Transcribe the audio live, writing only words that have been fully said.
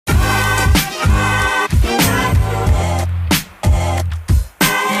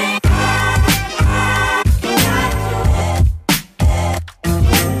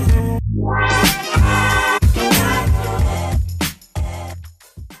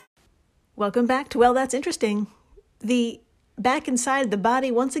Welcome back to Well, That's Interesting, the Back Inside the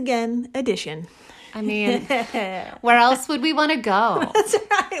Body Once Again edition. I mean, where else would we want to go? That's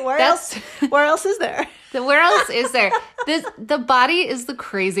right. Where else is there? Where else is there? The body is the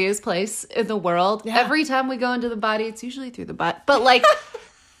craziest place in the world. Yeah. Every time we go into the body, it's usually through the butt. But like...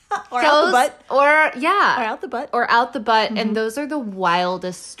 Or out the butt. Or out the butt. Or out the butt. Mm-hmm. And those are the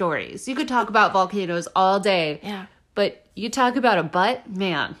wildest stories. You could talk about volcanoes all day. Yeah. But you talk about a butt,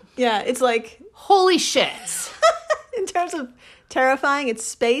 man. Yeah, it's like... Holy shit. In terms of terrifying, it's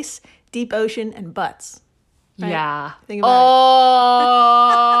space, deep ocean, and butts. Right? Yeah. Think about it.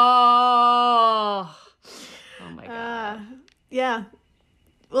 Oh my God. Yeah.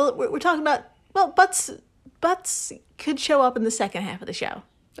 Well, we're talking about... Well, butts could show up in the second half of the show.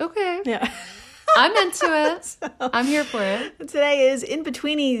 Okay. Yeah. I'm into it. I'm here for it. Today is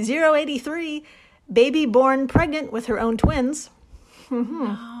In-Betweeni 083, baby born pregnant with her own twins. Mm-hmm.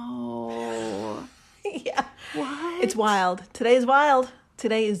 No. Yeah. What? It's wild. Today is wild.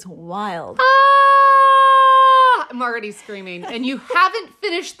 I'm already screaming. And you haven't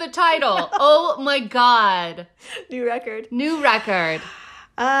finished the title. Oh my God. New record.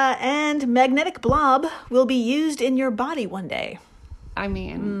 And magnetic blob will be used in your body one day. I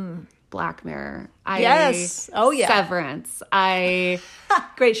mean, Black Mirror. Yes. Oh, yeah. Severance.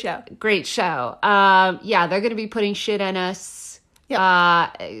 Great show. Yeah, they're going to be putting shit in us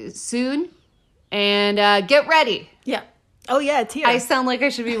soon. And get ready. Yeah. Oh, yeah, it's here. I sound like I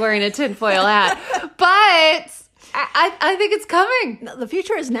should be wearing a tinfoil hat. But I think it's coming. No, the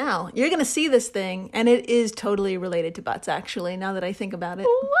future is now. You're going to see this thing, and it is totally related to butts, actually, now that I think about it.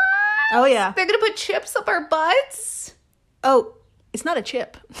 What? Oh, yeah. They're going to put chips up our butts? Oh, it's not a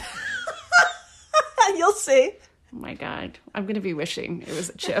chip. You'll see. Oh my God. I'm going to be wishing it was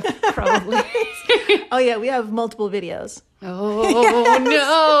a chip, probably. Oh, yeah, we have multiple videos. Oh,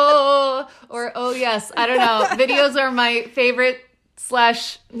 no. Or, oh, yes. I don't know. Videos are my favorite /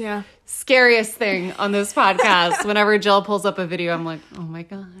 scariest thing on this podcast. Whenever Jill pulls up a video, I'm like, oh my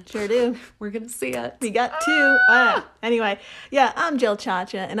God. Sure do. We're going to see it. We got two. Anyway, yeah, I'm Jill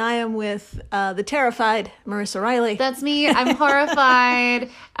Chacha, and I am with the terrified Marissa Riley. That's me. I'm horrified,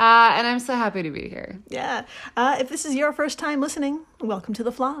 and I'm so happy to be here. Yeah. If this is your first time listening, welcome to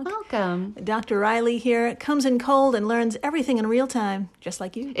the vlog. Welcome. Dr. Riley here comes in cold and learns everything in real time, just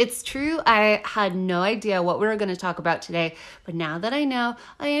like you. It's true. I had no idea what we were going to talk about today, but now that I know,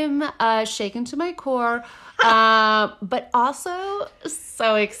 I am shaken to my core, but also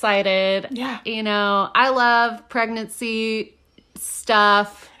so excited. Yeah. You know, I love pregnancy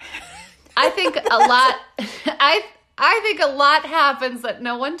stuff. I think a lot... I think a lot happens that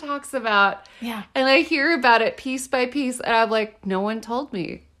no one talks about. Yeah. And I hear about it piece by piece, and I'm like, no one told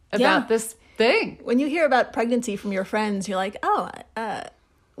me about this thing. When you hear about pregnancy from your friends, you're like, oh,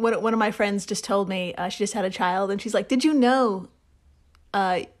 one of my friends just told me she just had a child, and she's like, did you know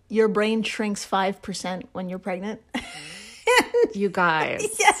your brain shrinks 5% when you're pregnant? You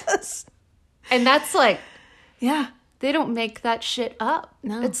guys. Yes. And that's like, yeah, they don't make that shit up.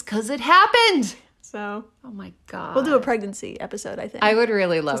 No. It's because it happened. So, oh my God. We'll do a pregnancy episode, I think. I would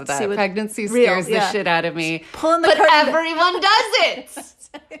really love that. Pregnancy scares the shit out of me. Pulling the but curtain everyone does it.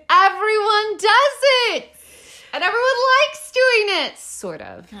 Everyone does it. And everyone likes doing it. Sort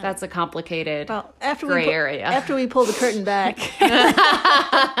of. That's a complicated gray area. After we pull the curtain back,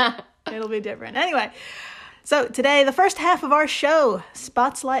 it'll be different. Anyway. So today, the first half of our show,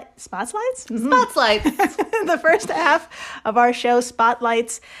 Spotlights? Mm-hmm. Spotlights. The first half of our show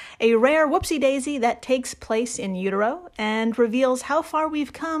spotlights a rare whoopsie-daisy that takes place in utero and reveals how far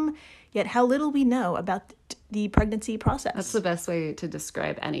we've come, yet how little we know about the pregnancy process. That's the best way to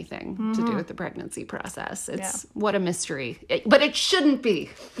describe anything to do with the pregnancy process. It's what a mystery. But it shouldn't be.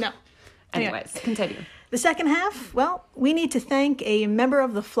 No. Anyways, continue. The second half, well, we need to thank a member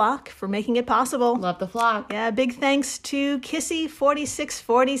of the flock for making it possible. Love the flock. Yeah, big thanks to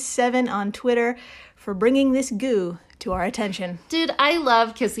Kissy4647 on Twitter for bringing this goo to our attention. Dude, I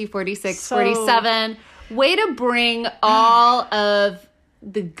love Kissy4647. Way to bring all of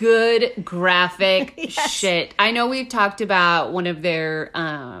the good graphic shit. I know we've talked about one of their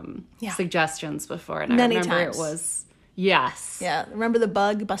suggestions before, and Many I remember times. It was... Yes. Yeah. Remember the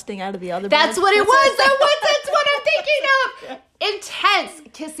bug busting out of the other That's bug? what it was. That's what I'm thinking of. Intense.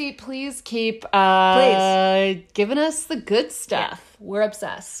 Kissy, please keep giving us the good stuff. Yeah. We're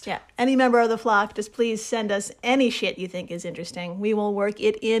obsessed. Yeah. Any member of the flock, just please send us any shit you think is interesting. We will work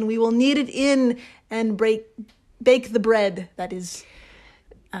it in. We will knead it in and bake the bread that is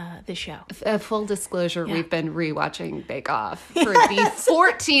this show. Full disclosure, we've been rewatching Bake Off for the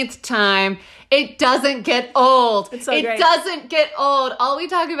 14th time. It doesn't get old. It's so it great. doesn't get old. All we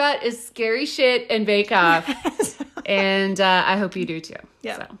talk about is scary shit and Bake Off. And I hope you do too.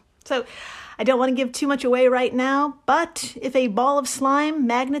 Yeah. So I don't want to give too much away right now, but if a ball of slime,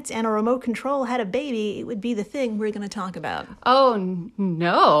 magnets, and a remote control had a baby, it would be the thing we're going to talk about. Oh,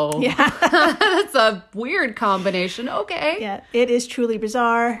 no. Yeah. That's a weird combination. Okay. Yeah, it is truly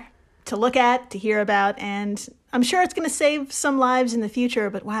bizarre to look at, to hear about, and I'm sure it's going to save some lives in the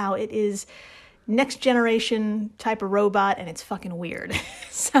future, but wow, it is next generation type of robot, and it's fucking weird.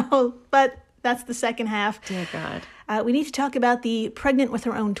 But that's the second half. Dear God. We need to talk about the pregnant with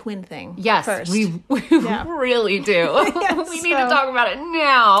her own twin thing. Yes, first. we really do. Yes, we need to talk about it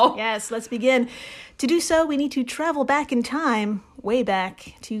now. Yes, let's begin. To do so, we need to travel back in time, way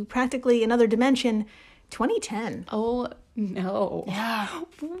back, to practically another dimension, 2010. Oh, no. Yeah.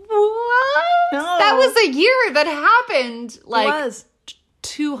 What? No. That was a year that happened like It was.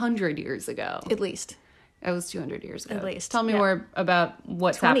 200 years ago. At least. It was 200 years ago. At least. Tell me Yeah. more about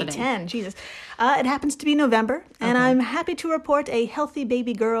what's happening. 2010, Jesus. It happens to be November, and I'm happy to report a healthy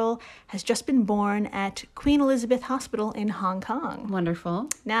baby girl has just been born at Queen Elizabeth Hospital in Hong Kong. Wonderful.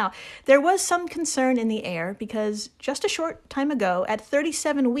 Now, there was some concern in the air because just a short time ago, at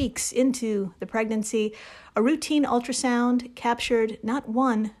 37 weeks into the pregnancy, a routine ultrasound captured not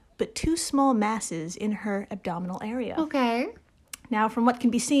one, but two small masses in her abdominal area. Okay. Now, from what can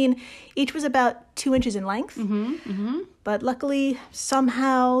be seen, each was about 2 inches in length. But luckily,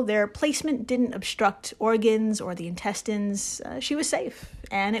 somehow, their placement didn't obstruct organs or the intestines. She was safe.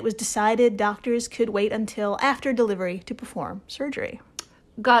 And it was decided doctors could wait until after delivery to perform surgery.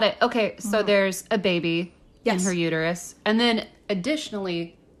 Got it. Okay, so there's a baby Yes. in her uterus. And then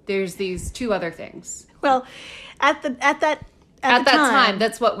additionally, there's these two other things. Well, at that time,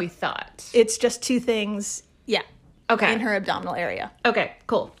 that's what we thought. it's just two things, Okay. in her abdominal area. Okay,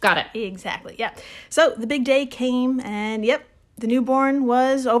 cool. Got it. Exactly, yeah. So the big day came, and the newborn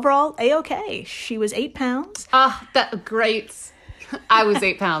was overall A-okay. She was 8 pounds. Ah, that great. I was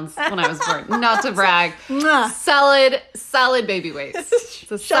 8 pounds when I was born. Not to brag. Mwah. Solid baby weight.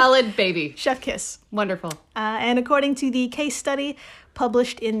 It's a solid baby. Chef kiss. Wonderful. And according to the case study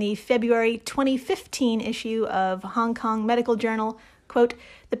published in the February 2015 issue of Hong Kong Medical Journal, quote,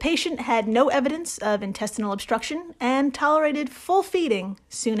 the patient had no evidence of intestinal obstruction and tolerated full feeding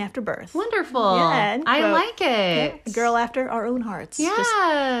soon after birth. Wonderful. Yeah, end I quote. like it. A girl after our own hearts. Yes.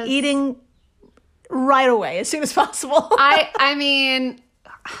 Just eating right away as soon as possible. I mean,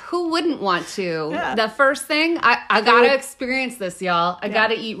 who wouldn't want to? Yeah. The first thing, I gotta experience this, y'all. I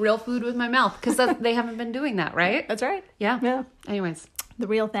gotta eat real food with my mouth because they haven't been doing that, right? That's right. Yeah. Yeah. Anyways. The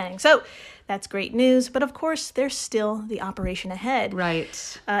real thing. So that's great news, but of course there's still the operation ahead.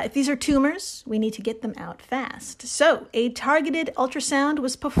 Right. If these are tumors, we need to get them out fast. So a targeted ultrasound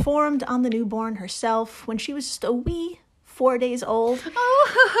was performed on the newborn herself when she was just a wee 4 days old.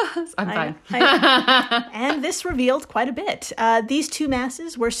 Oh, I'm fine. And this revealed quite a bit. These two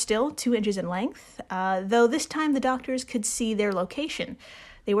masses were still 2 inches in length, though this time the doctors could see their location.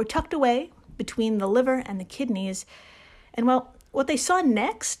 They were tucked away between the liver and the kidneys. And well, what they saw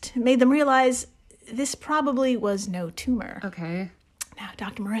next made them realize this probably was no tumor. Okay. Now,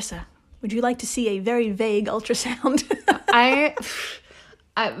 Dr. Marissa, would you like to see a very vague ultrasound?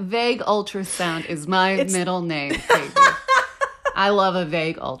 Vague ultrasound is my middle name, baby. I love a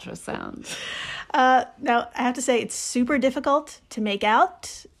vague ultrasound. Now, I have to say, it's super difficult to make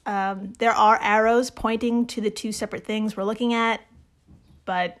out. There are arrows pointing to the two separate things we're looking at,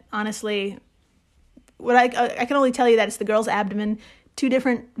 but honestly, what I can only tell you that it's the girl's abdomen, two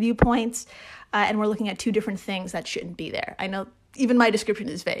different viewpoints, and we're looking at two different things that shouldn't be there. I know even my description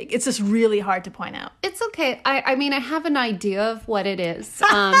is vague. It's just really hard to point out. It's okay. I mean, I have an idea of what it is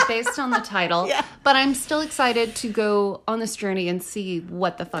based on the title, but I'm still excited to go on this journey and see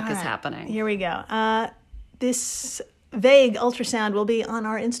what the fuck is happening. Here we go. This vague ultrasound will be on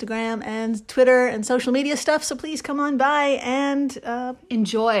our Instagram and Twitter and social media stuff, so please come on by and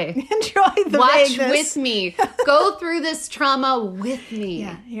Enjoy the Watch vagueness. with me. Go through this trauma with me.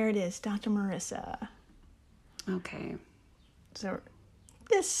 Yeah, here it is, Dr. Marissa. Okay. So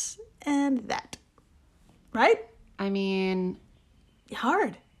this and that, right? I mean,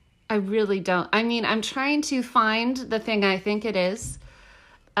 Hard. I really don't. I mean, I'm trying to find the thing I think it is.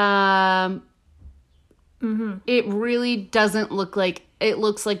 It really doesn't look like, it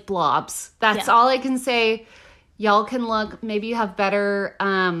looks like blobs. That's all I can say. Y'all can look, maybe you have better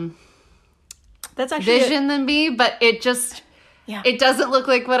That's actually vision than me, but it just, it doesn't look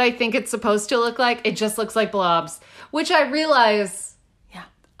like what I think it's supposed to look like. It just looks like blobs, which I realize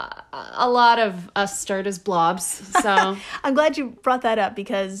a lot of us start as blobs. So I'm glad you brought that up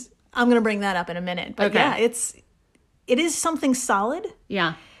because I'm going to bring that up in a minute. But yeah, it is something solid.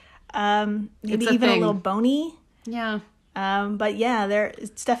 Yeah. Maybe even a little bony. Yeah. But yeah,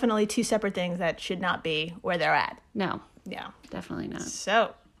 it's definitely two separate things that should not be where they're at. No. Yeah. Definitely not.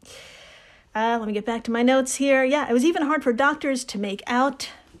 So, let me get back to my notes here. Yeah, it was even hard for doctors to make out,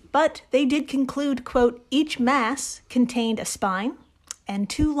 but they did conclude, quote, each mass contained a spine and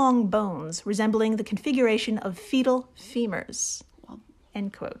 2 long bones resembling the configuration of fetal femurs,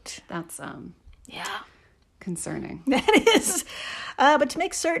 end quote. That's, concerning. That is. But to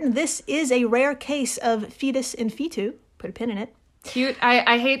make certain, this is a rare case of fetus in fetu. Put a pin in it. Cute.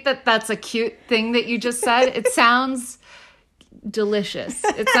 I hate that that's a cute thing that you just said. It sounds delicious.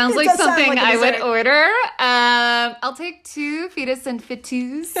 It sounds like something like I would order. I'll take 2 fetus and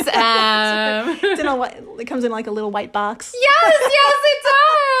fetus. It comes in like a little white box. Yes, it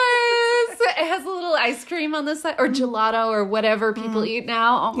does. It has a little ice cream on the side, or gelato, or whatever people eat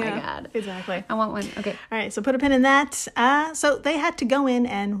now. Oh my God. Exactly. I want one. Okay. All right, so put a pin in that. So they had to go in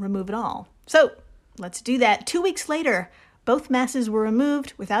and remove it all. So let's do that. 2 weeks later, both masses were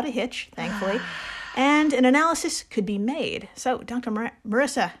removed without a hitch, thankfully, and an analysis could be made. So, Dr.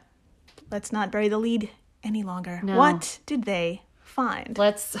 Marissa, let's not bury the lead any longer. No. What did they find?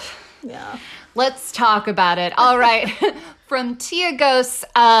 Let's talk about it. All right. From Tia Ghosts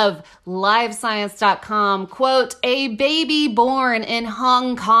of livescience.com, quote, a baby born in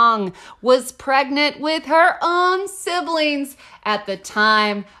Hong Kong was pregnant with her own siblings at the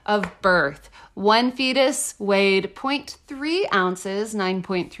time of birth. One fetus weighed 0.3 ounces,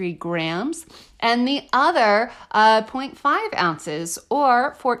 9.3 grams, and the other 0.5 ounces,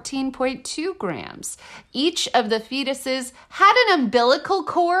 or 14.2 grams. Each of the fetuses had an umbilical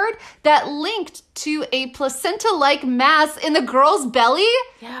cord that linked to a placenta-like mass in the girl's belly,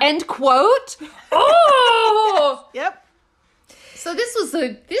 end quote. Oh! Yep. So this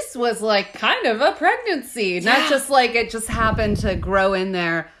was like kind of a pregnancy, not just like it just happened to grow in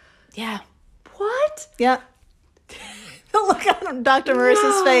there. Yeah. What? Yeah. The look on Dr.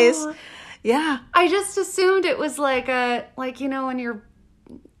 Marissa's face. Yeah. I just assumed it was like when you're...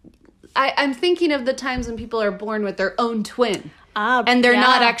 I'm thinking of the times when people are born with their own twin. And they're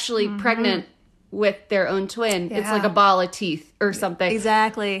not actually pregnant with their own twin. Yeah. It's like a ball of teeth or something.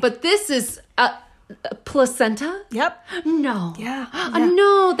 Exactly. But this is a placenta? Yep. No. Yeah.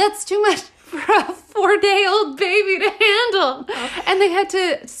 No, that's too much for a 4-day-old baby to handle. Oh. And they had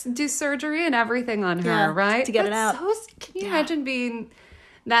to do surgery and everything on her, right? To get it out. Can you imagine being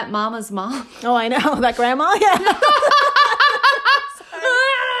that mama's mom? Oh, I know. That grandma? Yeah.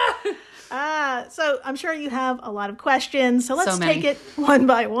 So I'm sure you have a lot of questions. So let's take it one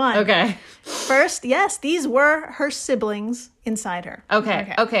by one. Okay. First, yes, these were her siblings inside her.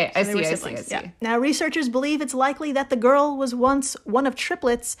 Okay. I see. Yeah. Now, researchers believe it's likely that the girl was once one of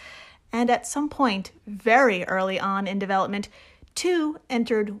triplets, and at some point, very early on in development, 2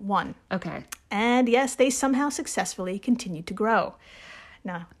 entered 1. Okay. And yes, they somehow successfully continued to grow.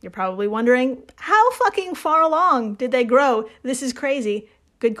 Now, you're probably wondering, how fucking far along did they grow? This is crazy.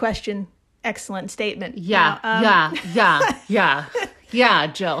 Good question. Excellent statement. Yeah,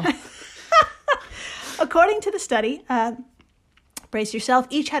 Jill. According to the study, brace yourself,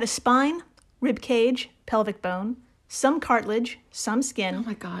 each had a spine, rib cage, pelvic bone, some cartilage, some skin. Oh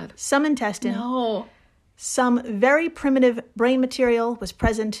my God. Some intestine. No. Some very primitive brain material was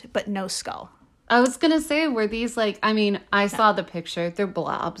present, but no skull. I was going to say, were these I saw the picture. They're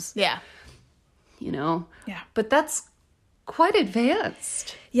blobs. Yeah. Yeah. But that's quite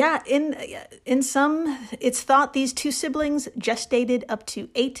advanced. Yeah. In some, it's thought these 2 siblings gestated up to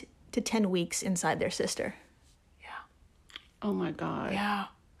 8 to 10 weeks inside their sister. Yeah. Oh my God. Yeah.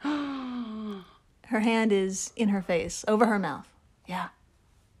 Her hand is in her face, over her mouth. Yeah.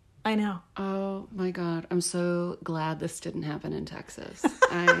 I know. Oh my God. I'm so glad this didn't happen in Texas.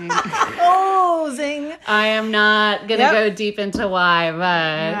 Oh, zing. I am not going to go deep into why,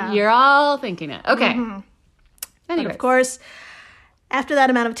 but you're all thinking it. Okay. Mm-hmm. Anyway, of course, after that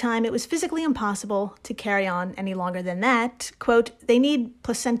amount of time, it was physically impossible to carry on any longer than that. Quote, they need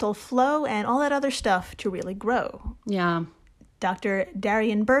placental flow and all that other stuff to really grow. Yeah. Dr.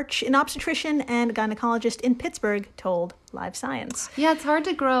 Darian Birch, an obstetrician and gynecologist in Pittsburgh, told Live Science. Yeah, it's hard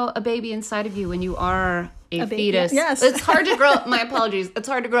to grow a baby inside of you when you are a fetus. Yes. It's hard to grow, my apologies, it's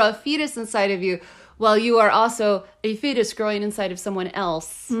hard to grow a fetus inside of you while you are also a fetus growing inside of someone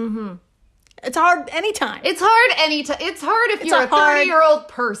else. Mm-hmm. It's hard anytime. It's hard anytime. It's hard if you're a 30-year-old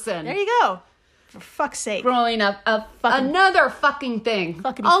person. There you go. For fuck's sake. Growing up another fucking thing.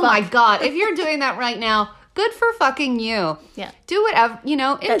 Oh my God. If you're doing that right now, good for fucking you. Yeah. Do whatever,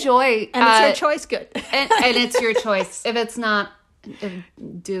 enjoy. And it's your choice, good. and it's your choice. If it's not,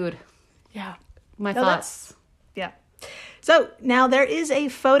 dude. Yeah. My thoughts. Yeah. So now there is a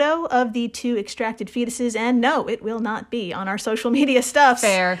photo of the 2 extracted fetuses, and no, it will not be on our social media stuffs.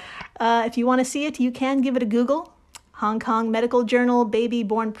 Fair. If you want to see it, you can give it a Google. Hong Kong Medical Journal, baby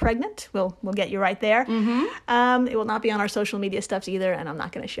born pregnant. We'll get you right there. Mm-hmm. It will not be on our social media stuffs either, and I'm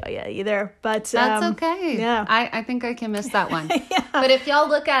not going to show you either. But that's okay. Yeah, I think I can miss that one. Yeah. But if y'all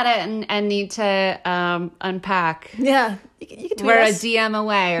look at it and need to unpack, yeah, you can tweet we're us. a DM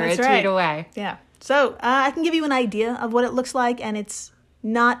away or That's a right. tweet away. Yeah. So I can give you an idea of what it looks like, and it's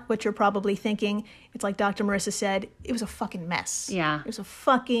not what you're probably thinking. It's like Dr. Marissa said, it was a fucking mess. Yeah. It was a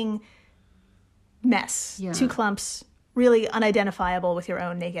fucking mess. Yeah. 2 clumps, really unidentifiable with your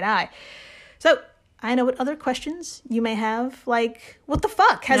own naked eye. So I know what other questions you may have, like, what the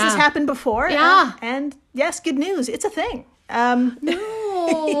fuck? Has this happened before? Yeah. And yes, good news. It's a thing. No.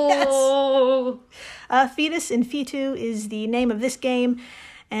 Yes. Fetus in Fetu is the name of this game.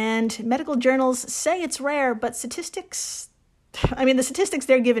 And medical journals say it's rare, but the statistics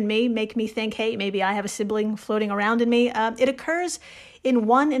they're giving me make me think, hey, maybe I have a sibling floating around in me. It occurs in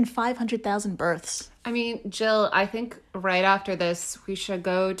 1 in 500,000 births. I mean, Jill, I think right after this, we should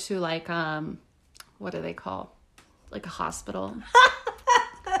go to what do they call? Like a hospital.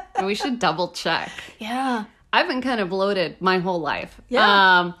 And we should double check. Yeah. I've been kind of bloated my whole life.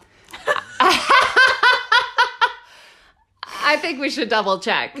 Yeah. I think we should double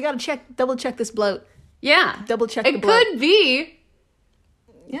check. We got to double check this bloat. Yeah. Double check the It bloat. could be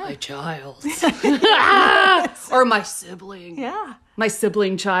My child. Or my sibling. Yeah. My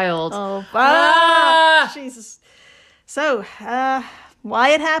sibling child. Oh, Jesus. So, why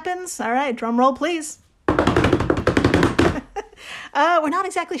it happens? All right, drum roll, please. We're not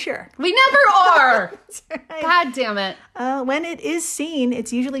exactly sure. We never are. Right. God damn it. When it is seen,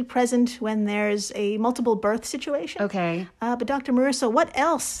 it's usually present when there's a multiple birth situation. Okay. But Dr. Marissa, what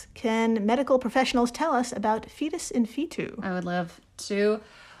else can medical professionals tell us about fetus in fetu? I would love to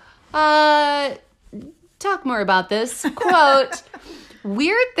talk more about this. Quote,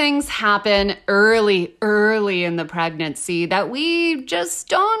 weird things happen early in the pregnancy that we just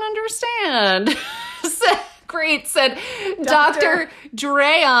don't understand. Great, said Dr.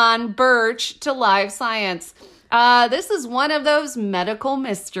 Dreyon Birch to Live Science. This is one of those medical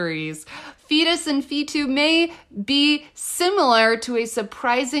mysteries. Fetus in fetu may be similar to a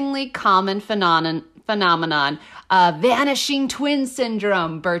surprisingly common phenomenon, vanishing twin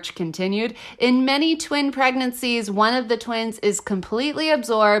syndrome, Birch continued. In many twin pregnancies, one of the twins is completely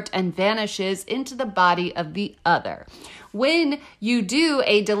absorbed and vanishes into the body of the other. When you do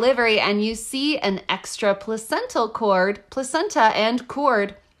a delivery and you see an extra placenta and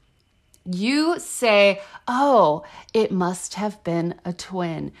cord, you say, oh, it must have been a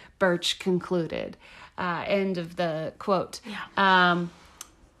twin, Birch concluded. End of the quote. Yeah.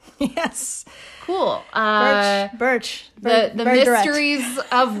 Yes. Cool. Birch. The very mysteries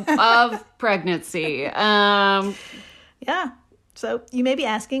of pregnancy. Yeah. So you may be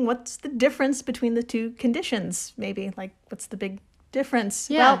asking, what's the difference between the 2 conditions? Maybe, like, what's the big difference?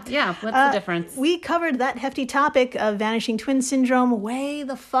 Yeah, what's the difference? We covered that hefty topic of vanishing twin syndrome way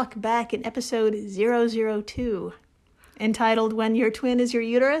the fuck back in episode 002, entitled When Your Twin Is Your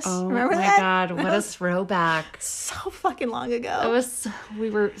Uterus. Oh, remember my that? God, what a throwback. So fucking long ago.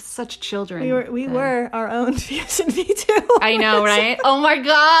 We were such children. We were our own fetus and fetu. I know, right? Oh my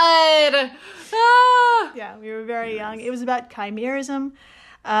God. Ah. Yeah, we were very young. It was about chimerism.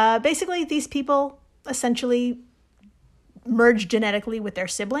 Basically, these people essentially merge genetically with their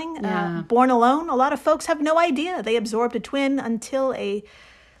sibling. Yeah. Born alone, a lot of folks have no idea they absorbed a twin until they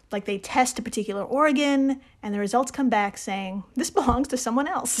test a particular organ and the results come back saying, this belongs to someone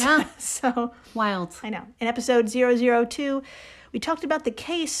else. Yeah. So wild. I know. In episode 002, we talked about the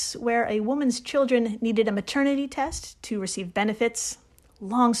case where a woman's children needed a maternity test to receive benefits.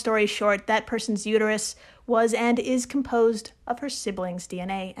 Long story short, that person's uterus was and is composed of her sibling's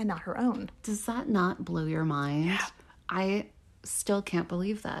DNA and not her own. Does that not blow your mind? Yeah. I still can't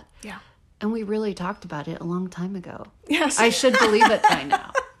believe that. Yeah. And we really talked about it a long time ago. Yes. I should believe it by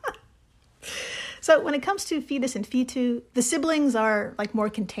now. So when it comes to fetus and fetu, the siblings are more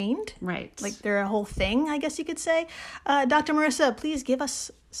contained. Right. They're a whole thing, I guess you could say. Dr. Marissa, please give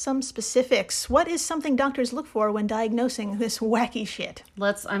us some specifics. What is something doctors look for when diagnosing this wacky shit?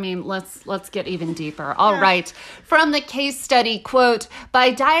 Let's get even deeper. All right. From the case study, quote,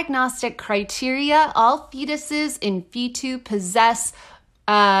 by diagnostic criteria, all fetuses in fetu possess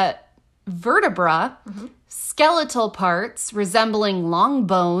vertebra, skeletal parts resembling long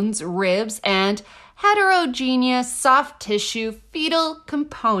bones, ribs, and heterogeneous soft tissue fetal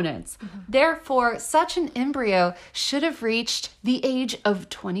components. Therefore, such an embryo should have reached the age of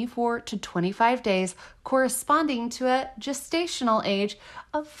 24 to 25 days, corresponding to a gestational age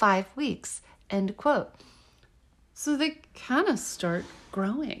of 5 weeks. End quote. So they kind of start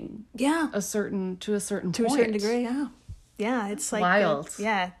growing. Yeah. To a certain To point. a certain degree, yeah. Yeah, it's like wild.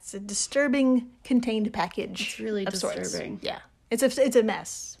 It's a disturbing contained package. It's really of sorts. disturbing. Yeah. It's a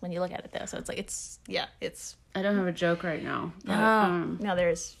mess when you look at it though. So it's like it's I don't have a joke right now. But, no,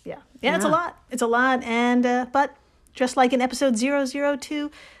 there's it's a lot. It's a lot, and but just like in episode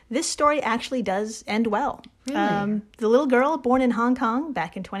 002, this story actually does end well. Really? The little girl born in Hong Kong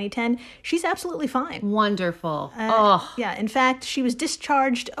back in 2010, she's absolutely fine. Wonderful. Yeah, in fact, she was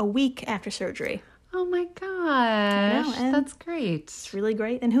discharged a week after surgery. Oh my gosh. and That's great. It's really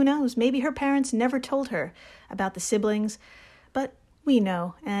great. And who knows, maybe her parents never told her about the siblings, but we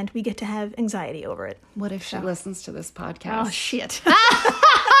know, and we get to have anxiety over it. What if she listens to this podcast? Oh, shit.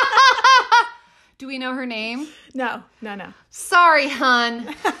 Do we know her name? No. Sorry,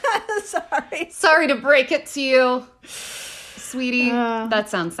 hun. Sorry to break it to you, sweetie. That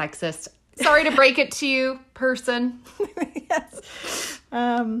sounds sexist. Sorry to break it to you, person. Yes.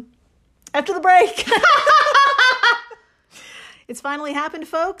 After the break. It's finally happened,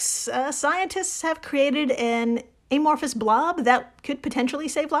 folks. Scientists have created an amorphous blob that could potentially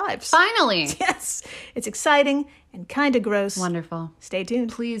save lives. Finally. Yes. It's exciting and kind of gross. Wonderful. Stay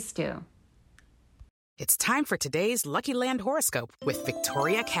tuned. Please do. It's time for today's Lucky Land horoscope with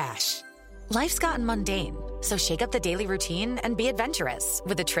Victoria Cash. Life's gotten mundane, so shake up the daily routine and be adventurous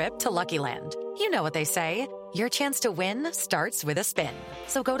with a trip to Lucky Land. You know what they say, your chance to win starts with a spin.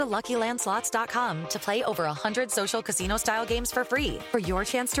 So go to LuckyLandSlots.com to play over 100 social casino-style games for free for your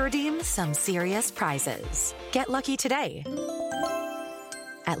chance to redeem some serious prizes. Get lucky today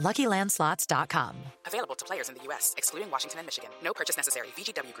at LuckyLandSlots.com. Available to players in the U.S., excluding Washington and Michigan. No purchase necessary.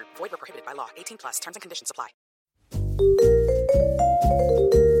 VGW Group. Void where prohibited by law. 18+. Terms and conditions apply.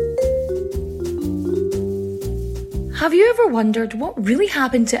 Have you ever wondered what really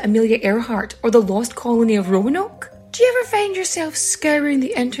happened to Amelia Earhart or the lost colony of Roanoke? Do you ever find yourself scouring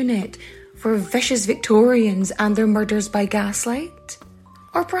the internet for vicious Victorians and their murders by gaslight?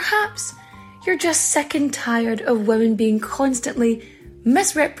 Or perhaps you're just sick and tired of women being constantly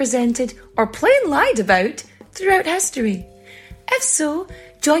misrepresented or plain lied about throughout history? If so,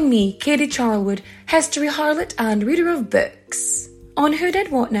 join me, Katie Charlwood, history harlot and reader of books, on Who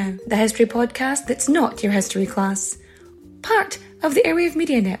Did What Now, the history podcast that's not your history class. Part of the Airwave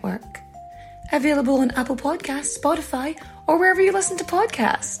Media Network. Available on Apple Podcasts, Spotify, or wherever you listen to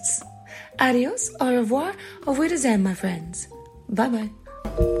podcasts. Adios, au revoir, au revoir, my friends. Bye-bye.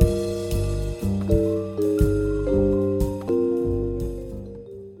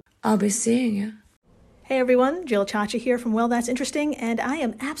 I'll be seeing you. Hey everyone, Jill Chacha here from Well That's Interesting, and I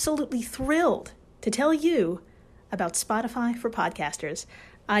am absolutely thrilled to tell you about Spotify for podcasters.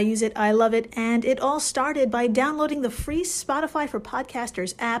 I use it, I love it, and it all started by downloading the free Spotify for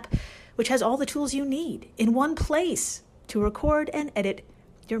Podcasters app, which has all the tools you need in one place to record and edit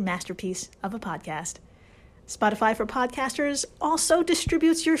your masterpiece of a podcast. Spotify for Podcasters also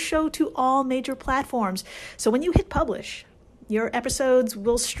distributes your show to all major platforms. So when you hit publish, your episodes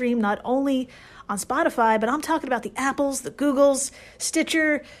will stream not only on Spotify, but I'm talking about the Apples, the Googles,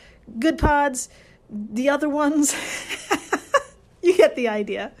 Stitcher, Good Pods, the other ones. You get the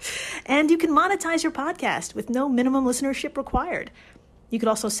idea. And you can monetize your podcast with no minimum listenership required. You could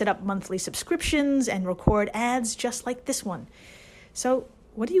also set up monthly subscriptions and record ads just like this one. So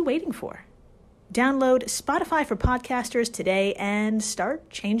what are you waiting for? Download Spotify for Podcasters today and start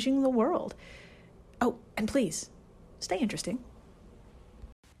changing the world. Oh, and please, stay interesting.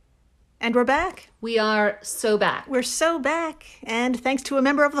 And we're back. We are so back. We're so back. And thanks to a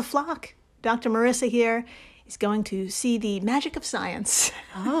member of the flock, Dr. Marissa here is going to see the magic of science.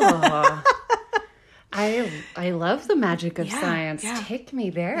 Oh, I love the magic of science. Yeah. Take me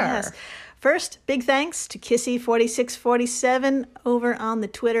there. Yes. First, big thanks to Kissy4647 over on the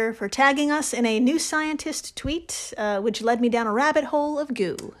Twitter for tagging us in a New Scientist tweet, which led me down a rabbit hole of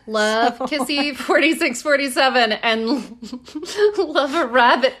goo. Love Kissy4647 and love a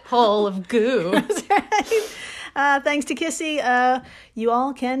rabbit hole of goo. That's right. Thanks to Kissy. You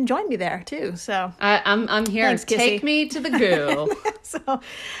all can join me there too. So I'm here. Thanks, Kissy. Take me to the goo. So,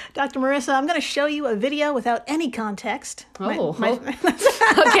 Dr. Marissa, I'm going to show you a video without any context.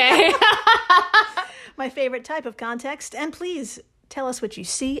 Okay. My favorite type of context. And please tell us what you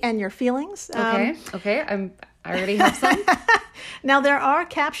see and your feelings. Okay. I already have some. Now, there are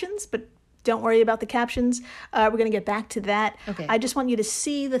captions, but Don't worry about the captions. We're going to get back to that. Okay. I just want you to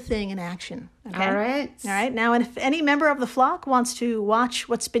see the thing in action. Okay? All right. All right. Now, if any member of the flock wants to watch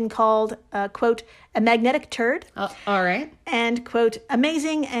what's been called, quote, a magnetic turd, All right. and, quote,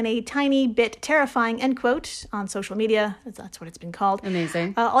 amazing and a tiny bit terrifying, end quote, on social media, that's what it's been called.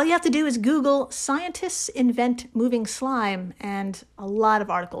 Amazing. All you have to do is Google scientists invent moving slime, and a lot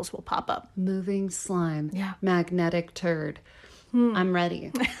of articles will pop up. Moving slime. Yeah. Magnetic turd. I'm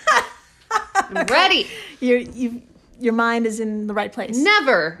ready. I'm ready. Your mind is in the right place.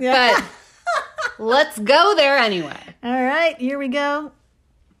 Never. But let's go there anyway. All right, here we go.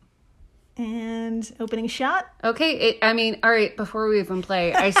 And opening shot. Okay. All right. Before we even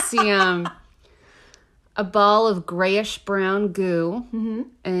play, I see a ball of grayish brown goo,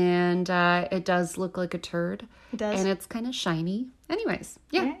 and it does look like a turd. It does. And it's kind of shiny. Anyways,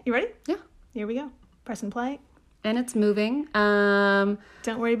 yeah. All right, you ready? Yeah. Here we go. Press and play. And it's moving. Don't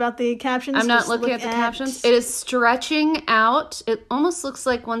worry about the captions. I'm not Just looking look at the captions. It is stretching out. It almost looks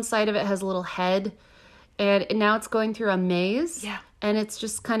like one side of it has a little head. And now it's going through a maze. Yeah. And it's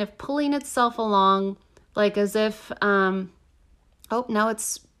just kind of pulling itself along like as if, oh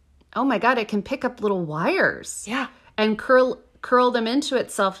my God, it can pick up little wires. Yeah. And curl them into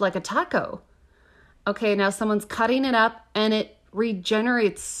itself like a taco. Okay, now someone's cutting it up and it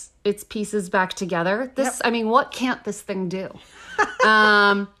regenerates its pieces back together. What can't this thing do?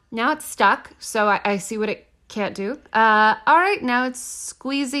 Now it's stuck, so I see what it can't do. All right, now it's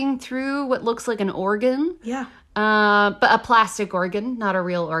squeezing through what looks like an organ. Yeah. But a plastic organ, not a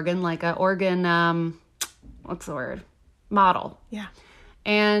real organ, like an organ, what's the word? Model. Yeah.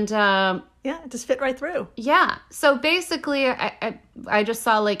 And Yeah, it just fit right through. yeah, so basically I just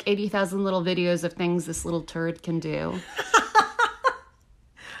saw like 80,000 little videos of things this little turd can do.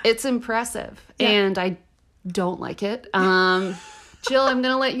 It's impressive, and I don't like it. Jill, I'm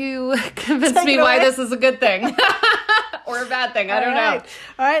going to let you convince Take me it why away. this is a good thing or a bad thing. I don't know.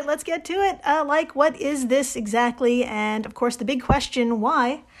 All right, let's get to it. What is this exactly? And, of course, the big question,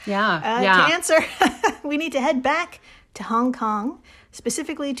 why? Yeah, To answer, we need to head back to Hong Kong,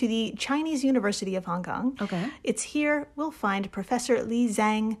 specifically to the Chinese University of Hong Kong. Okay. It's here we'll find Professor Li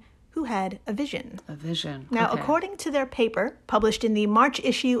Zhang, who had a vision. A vision. Now, Okay. according to their paper, published in the March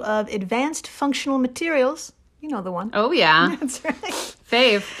issue of Advanced Functional Materials, you know the one. Oh, yeah. That's right.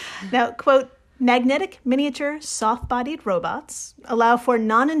 Fave. Now, quote, magnetic miniature soft-bodied robots allow for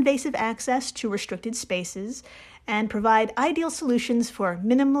non-invasive access to restricted spaces and provide ideal solutions for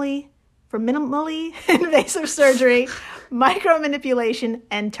minimally invasive surgery, micromanipulation,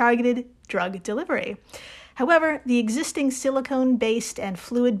 and targeted drug delivery. However, the existing silicone-based and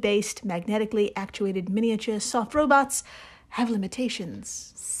fluid-based magnetically actuated miniature soft robots have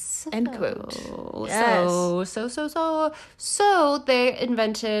limitations. End quote. Yes. So they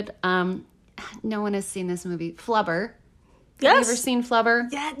invented, no one has seen this movie, Flubber. Yes. Have you ever seen Flubber?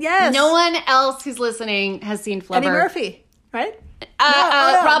 Yeah, yes. No one else who's listening has seen Flubber. Eddie Murphy, right? No.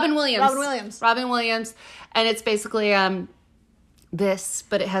 no. Robin Williams. Robin Williams. And it's basically this,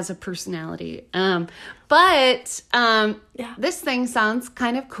 but it has a personality. Yeah. This thing sounds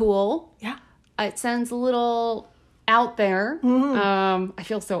kind of cool. Yeah. It sounds a little out there. I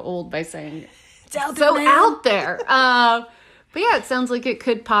feel so old by saying it. It's out there, So man. out there. But yeah, it sounds like it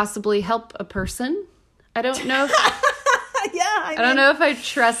could possibly help a person. I don't know if I don't know if I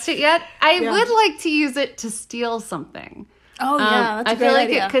trust it yet. I Yeah. would like to use it to steal something. Oh, yeah, that's a I feel great like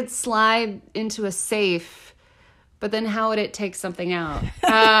idea. it could slide into a safe, but then how would it take something out?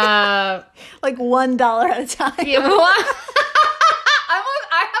 Like $1 at a time. Yeah, what?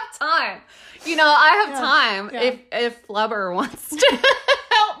 I have time. I have time yeah. if Flubber wants to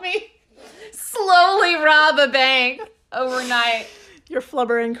help me slowly rob a bank overnight. You're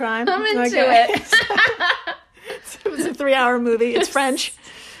flubber in crime. I'm into Okay. it. It was a 3-hour movie. It's French.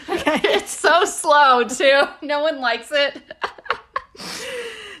 Okay. It's so slow, too. No one likes it.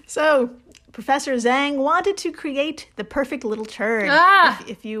 So, Professor Zhang wanted to create the perfect little turd,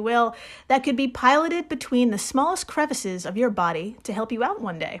 if you will, that could be piloted between the smallest crevices of your body to help you out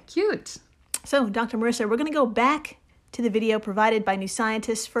one day. Cute. So, Dr. Marissa, we're going to go back to the video provided by New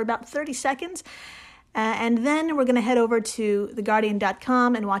Scientist for about 30 seconds. And then we're going to head over to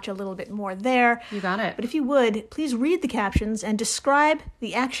theguardian.com and watch a little bit more there. You got it. But if you would, please read the captions and describe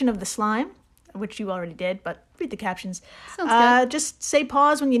the action of the slime, which you already did, but read the captions. Sounds good. Just say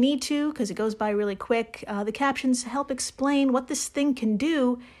pause when you need to, because it goes by really quick. The captions help explain what this thing can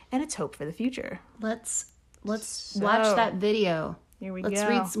do and its hope for the future. Let's watch that video. Here we Let's go.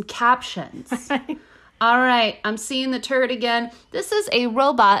 read some captions. All right, I'm seeing the turd again. This is a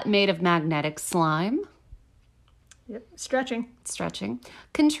robot made of magnetic slime. Yep. Stretching.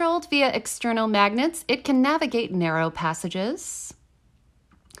 Controlled via external magnets, it can navigate narrow passages,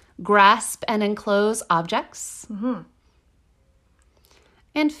 grasp and enclose objects,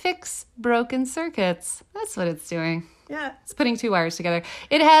 and fix broken circuits. That's what it's doing. Yeah. It's putting two wires together.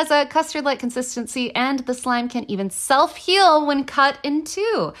 It has a custard-like consistency, and the slime can even self-heal when cut in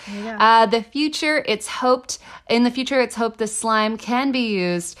two. Yeah. In the future, it's hoped the slime can be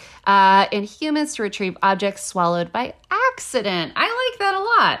used in humans to retrieve objects swallowed by accident. I like that a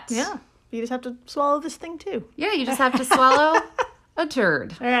lot. Yeah. You just have to swallow this thing too. Yeah, you just have to swallow a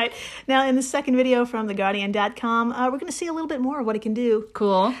turd. All right. Now, in the second video from theguardian.com, we're going to see a little bit more of what it can do.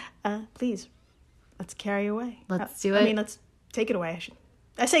 Cool. Please, let's carry away. Let's do it. I mean, let's take it away.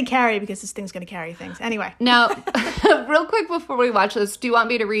 I say carry because this thing's going to carry things. Anyway. Now, real quick before we watch this, do you want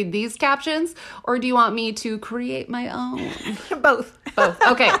me to read these captions or do you want me to create my own? Both.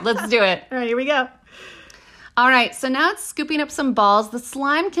 Okay, let's do it. All right, here we go. All right, so now it's scooping up some balls. The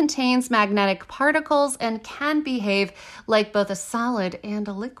slime contains magnetic particles and can behave like both a solid and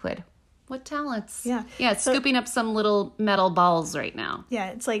a liquid. What talents? Yeah. Yeah, it's scooping up some little metal balls right now. Yeah,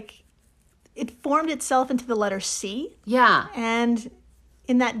 it's like it formed itself into the letter C. Yeah. And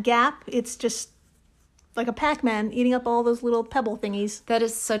in that gap, it's just like a Pac-Man eating up all those little pebble thingies. That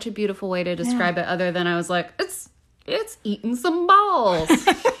is such a beautiful way to describe it, other than I was like, it's eating some balls.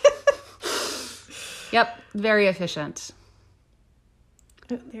 Yep, very efficient.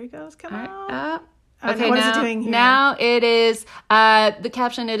 Oh, there it goes. Come All on. right, Okay, what is it doing here? Now it is, the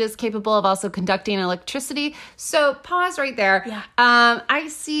caption, it is capable of also conducting electricity. So pause right there. Yeah. I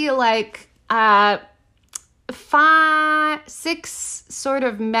see like 6 sort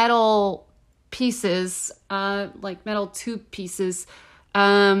of metal pieces, like metal tube pieces,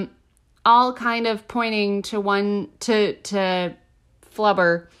 all kind of pointing to to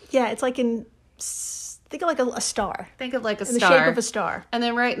flubber. Yeah, it's like think of like a star. Think of like a in star. the shape of a star. And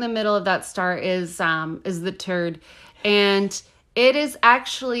then right in the middle of that star is the turd. And it is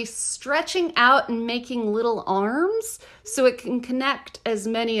actually stretching out and making little arms so it can connect as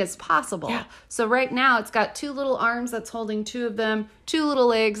many as possible. Yeah. So right now it's got 2 little arms that's holding 2 of them, 2 little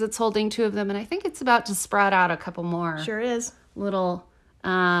legs that's holding 2 of them, and I think it's about to sprout out a couple more. Sure is. Little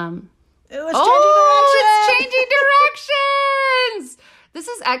It's changing directions. This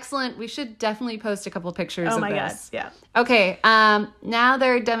is excellent. We should definitely post a couple pictures of this. Oh my God, yeah. Okay, now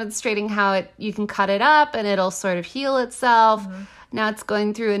they're demonstrating how you can cut it up and it'll sort of heal itself. Mm-hmm. Now it's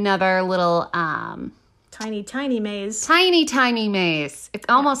going through another little Tiny maze. tiny maze. It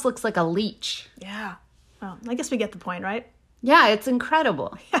almost looks like a leech. Yeah. Well, I guess we get the point, right? Yeah, it's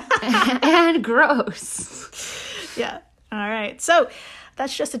incredible. And gross. Yeah. All right. So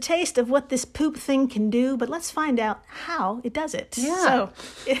that's just a taste of what this poop thing can do, but let's find out how it does it. Yeah. So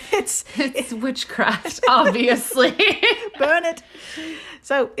it's witchcraft, obviously. burn it.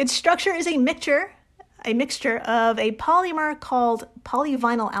 So its structure is a mixture of a polymer called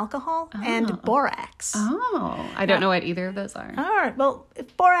polyvinyl alcohol and borax. Oh, I don't know what either of those are. All right. Well,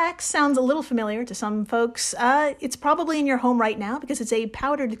 if borax sounds a little familiar to some folks, it's probably in your home right now because it's a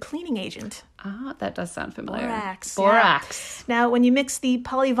powdered cleaning agent. Oh, that does sound familiar. Borax. Borax. Yeah. Now, when you mix the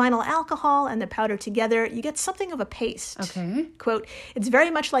polyvinyl alcohol and the powder together, you get something of a paste. Okay. Quote, it's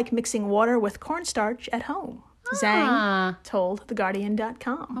very much like mixing water with cornstarch at home. Zhang told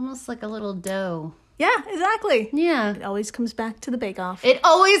theguardian.com. Almost like a little dough. Yeah, exactly. Yeah. It always comes back to the bake-off. It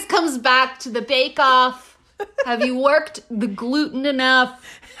always comes back to the bake-off. Have you worked the gluten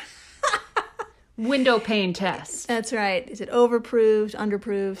enough? Window pane test. That's right. Is it overproved,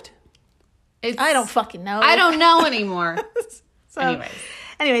 underproved? I don't fucking know. I don't know anymore.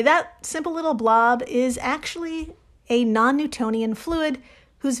 Anyway, that simple little blob is actually a non-Newtonian fluid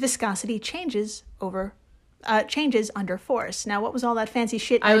whose viscosity changes under force. Now, what was all that fancy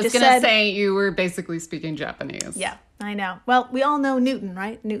shit I was just going said? to say you were basically speaking Japanese. Yeah, I know. Well, we all know Newton,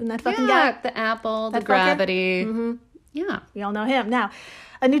 right? Newton, that fucking guy. The apple, the That fucker? gravity. Mm-hmm. Yeah. We all know him. Now,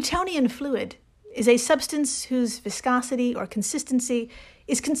 a Newtonian fluid is a substance whose viscosity or consistency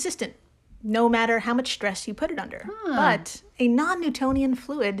is consistent no matter how much stress you put it under. But a non-Newtonian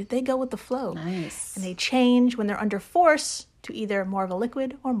fluid, they go with the flow. Nice. And they change when they're under force to either more of a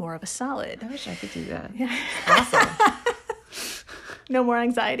liquid or more of a solid. I wish I could do that. Yeah. Awesome. No more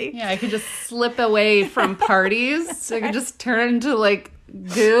anxiety. Yeah, I could just slip away from parties. So I could just turn into like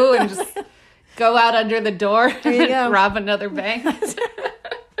goo and just go out under the door and go. rob another bank.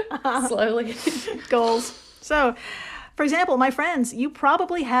 Slowly. Goals. So, for example, my friends, you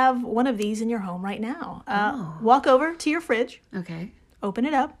probably have one of these in your home right now. Walk over to your fridge, Okay. open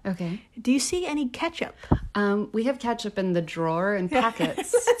it up. Okay. Do you see any ketchup? We have ketchup in the drawer in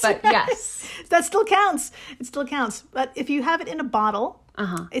packets, but yes. That still counts. It still counts. But if you have it in a bottle,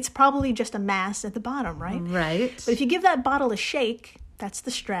 it's probably just a mass at the bottom, right? Right. But if you give that bottle a shake, that's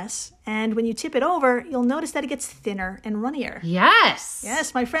the stress. And when you tip it over, you'll notice that it gets thinner and runnier. Yes.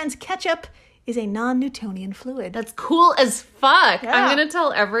 Yes, my friends, ketchup is a non-Newtonian fluid. That's cool as fuck. Yeah. I'm going to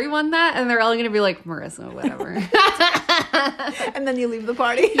tell everyone that, and they're all going to be like, Marissa, whatever. And then you leave the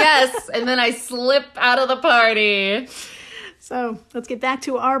party. Yes, and then I slip out of the party. So let's get back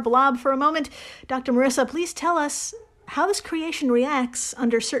to our blob for a moment. Dr. Marissa, please tell us how this creation reacts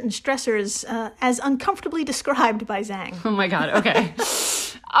under certain stressors as uncomfortably described by Zhang. Oh my God, okay.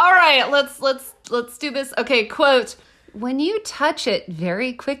 All right, let's do this. Okay, quote, when you touch it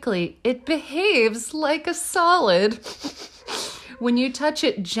very quickly, it behaves like a solid. When you touch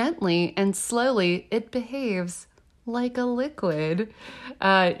it gently and slowly, it behaves like a liquid.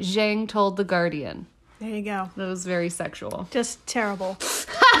 Zhang told The Guardian. There you go. That was very sexual. Just terrible.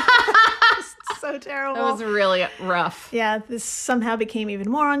 So terrible. That was really rough. Yeah, this somehow became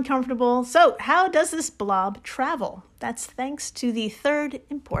even more uncomfortable. So how does this blob travel? That's thanks to the third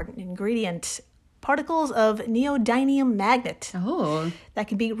important ingredient, particles of neodymium magnet. Oh. That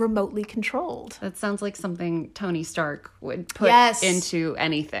can be remotely controlled. That sounds like something Tony Stark would put into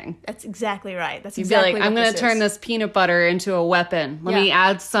anything. That's exactly right. That's He'd exactly be like, I'm going to turn this peanut butter into a weapon. Let me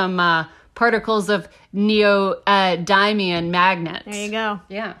add some particles of neodymium magnet. There you go.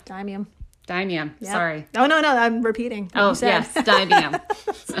 Yeah. Dymium. Dymium. Yep. Sorry. Oh, no, I'm repeating what you said. Yes, dymium.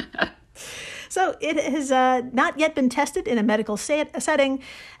 So it has not yet been tested in a medical setting,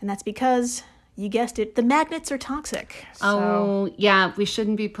 and that's because, you guessed it, the magnets are toxic. Oh, yeah, we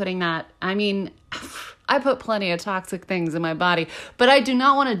shouldn't be putting that. I mean, I put plenty of toxic things in my body, but I do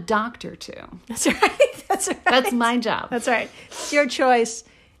not want a doctor to. That's right. That's right. That's my job. That's right. It's your choice,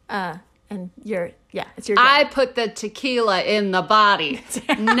 and it's your job. I put the tequila in the body,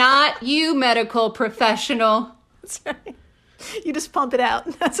 not you, medical professional. That's right. You just pump it out.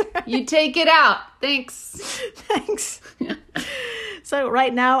 That's right. You take it out. Thanks. Thanks. So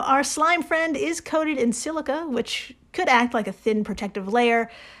right now, our slime friend is coated in silica, which could act like a thin protective layer,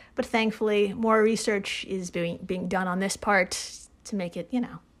 but thankfully more research is being done on this part to make it,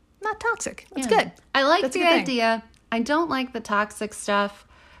 not toxic. That's good. I like That's the idea. I don't like the toxic stuff.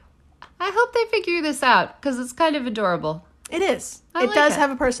 I hope they figure this out because it's kind of adorable. It is. I It like does it. have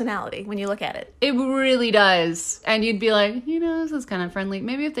a personality when you look at it. It really does. And you'd be like, this is kind of friendly.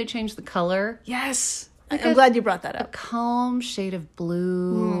 Maybe if they change the color. Yes. I'm glad you brought that A up. calm shade of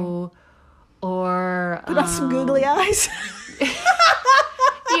blue or... Put on some googly eyes.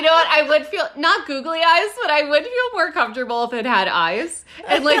 You know what? I would feel, not googly eyes, but I would feel more comfortable if it had eyes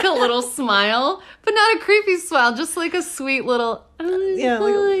and like a little smile, but not a creepy smile, just like a sweet little... Yeah,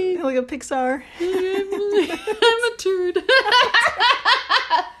 like a Pixar. I'm a turd.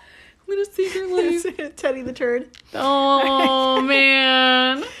 I'm going to see your life. Teddy the turd. Oh,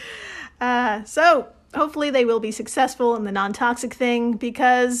 man. So hopefully they will be successful in the non-toxic thing,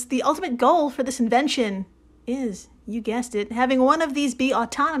 because the ultimate goal for this invention is, you guessed it, having one of these be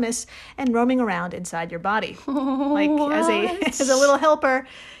autonomous and roaming around inside your body. Like as a little helper,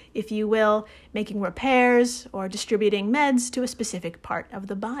 if you will, making repairs or distributing meds to a specific part of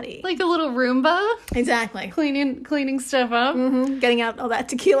the body. Like a little Roomba? Exactly. Cleaning stuff up? Mm-hmm. Getting out all that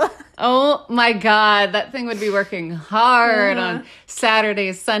tequila. Oh my God, that thing would be working hard on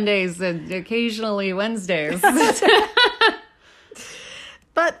Saturdays, Sundays, and occasionally Wednesdays.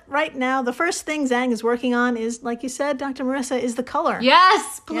 But right now, the first thing Zhang is working on is, like you said, Dr. Marissa, is the color.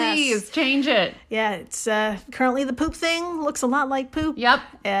 Yes, please, change it. Yeah, it's currently the poop thing looks a lot like poop. Yep.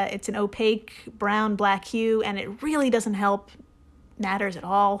 It's an opaque brown-black hue, and it really doesn't help matters at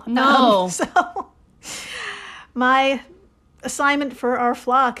all. No. So my assignment for our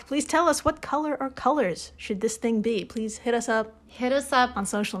flock, please tell us, what color or colors should this thing be? Please hit us up Hit us up. on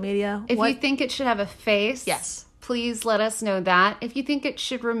social media. If you think it should have a face, Yes. please let us know that. If you think it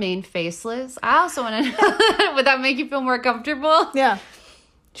should remain faceless, I also want to know. Would that make you feel more comfortable? Yeah.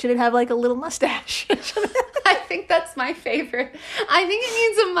 Should it have like a little mustache? I think that's my favorite. I think it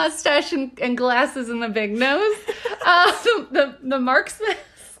needs a mustache and glasses and the big nose. The Mark's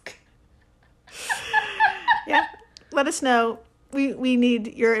mask. Yeah. Let us know. We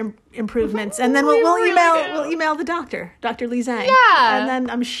need your improvements, and then we'll email the doctor, Dr. Li Zhang. Yeah. And then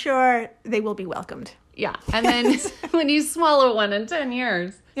I'm sure they will be welcomed. Yeah, and then when you swallow one in 10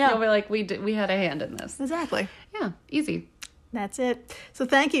 years, Yeah. you'll be like, we had a hand in this. Exactly. Yeah, easy. That's it. So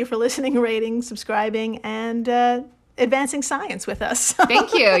thank you for listening, rating, subscribing, and advancing science with us.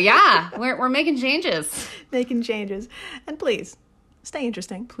 Thank you. Yeah, we're making changes. Making changes. And please, Stay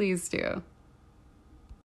interesting. Please do.